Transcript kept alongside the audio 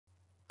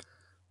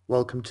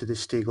Welcome to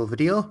this Steegle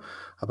video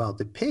about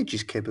the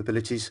Pages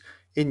capabilities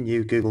in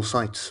new Google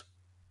Sites.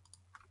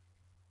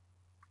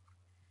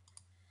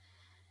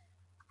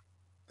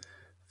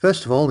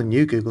 First of all, in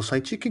new Google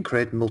Sites you can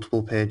create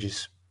multiple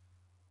pages.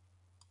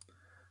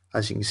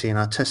 As you can see in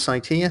our test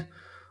site here,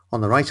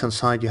 on the right hand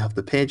side you have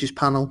the Pages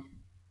panel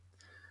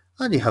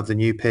and you have the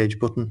New Page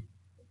button.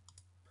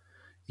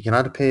 You can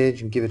add a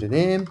page and give it a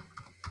name,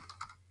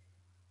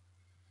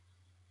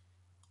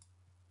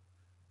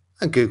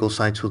 and Google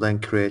Sites will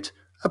then create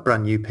a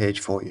brand new page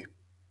for you.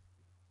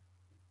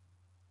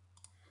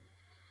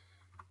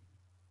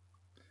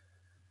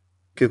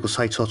 Google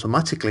Sites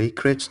automatically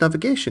creates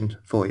navigation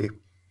for you.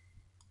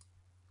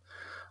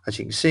 As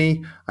you can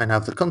see, I now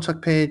have the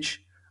contact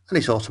page and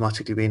it's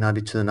automatically been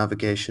added to the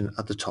navigation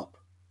at the top.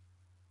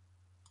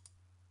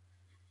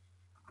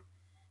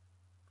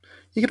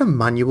 You get a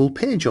manual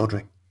page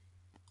ordering.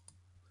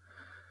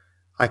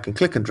 I can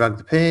click and drag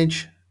the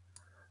page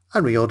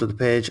and reorder the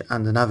page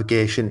and the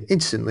navigation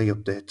instantly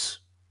updates.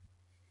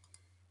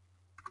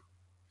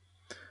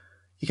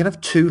 You can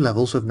have two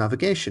levels of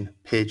navigation,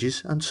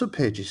 pages and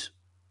subpages.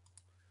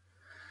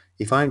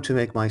 If I'm to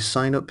make my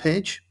sign up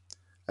page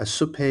a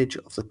subpage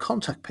of the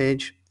contact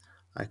page,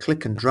 I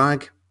click and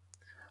drag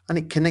and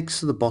it connects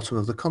to the bottom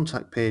of the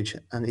contact page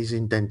and is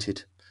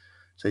indented.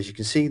 So as you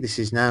can see, this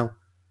is now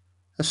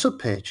a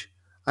subpage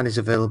and is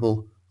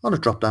available on a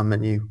drop-down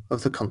menu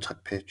of the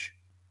contact page.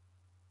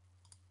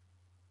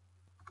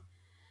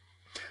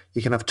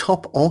 You can have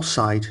top or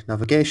side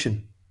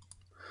navigation.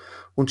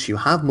 Once you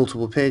have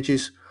multiple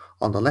pages,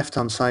 on the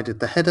left-hand side of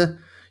the header,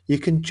 you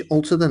can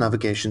alter the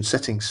navigation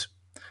settings.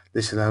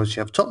 This allows you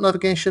to have top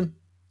navigation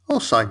or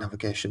side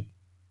navigation.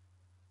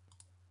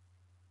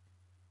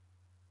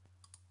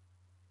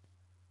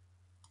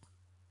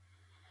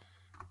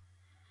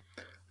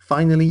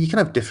 Finally, you can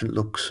have different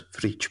looks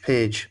for each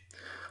page.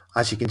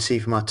 As you can see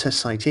from our test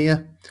site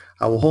here,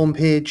 our home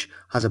page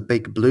has a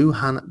big blue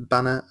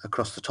banner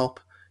across the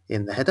top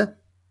in the header,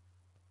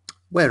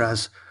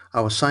 whereas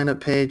our sign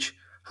up page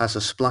has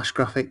a splash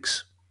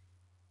graphics,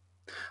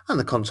 and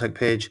the contact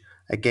page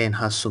again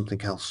has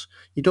something else.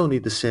 You don't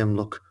need the same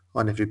look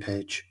on every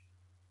page.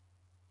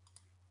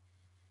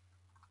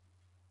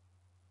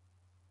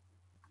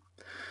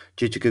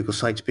 Due to Google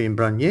Sites being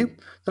brand new,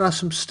 there are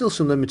still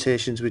some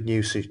limitations with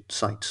new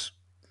sites.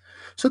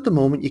 So at the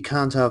moment you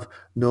can't have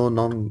no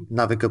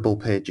non-navigable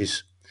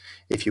pages.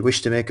 If you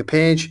wish to make a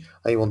page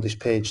and you want this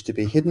page to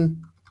be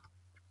hidden,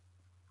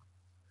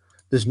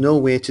 there's no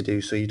way to do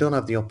so. You don't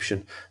have the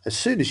option. As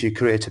soon as you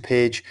create a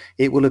page,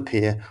 it will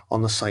appear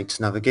on the site's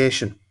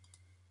navigation.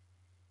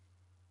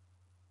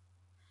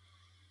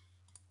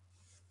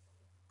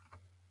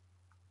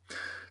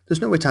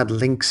 There's no way to add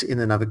links in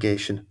the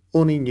navigation,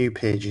 only new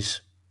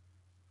pages.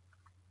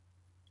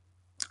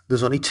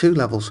 There's only two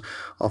levels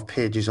of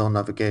pages on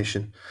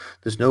navigation.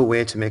 There's no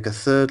way to make a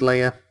third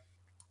layer.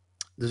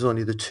 There's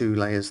only the two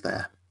layers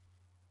there.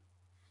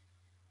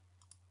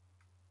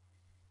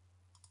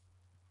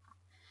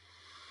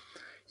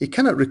 You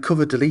cannot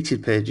recover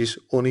deleted pages,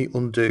 only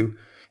undo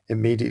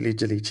immediately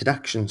deleted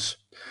actions.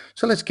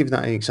 So let's give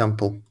that an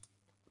example.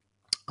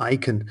 I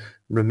can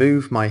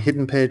remove my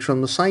hidden page from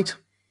the site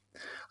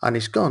and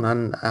it's gone,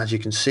 and as you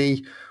can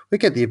see, we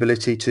get the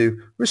ability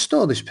to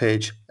restore this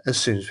page as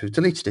soon as we've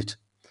deleted it.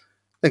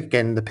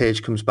 Again, the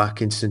page comes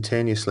back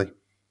instantaneously.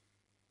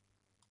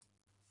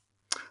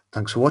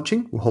 Thanks for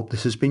watching. We hope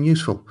this has been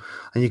useful,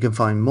 and you can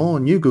find more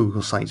new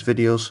Google Sites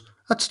videos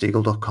at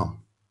Steegle.com.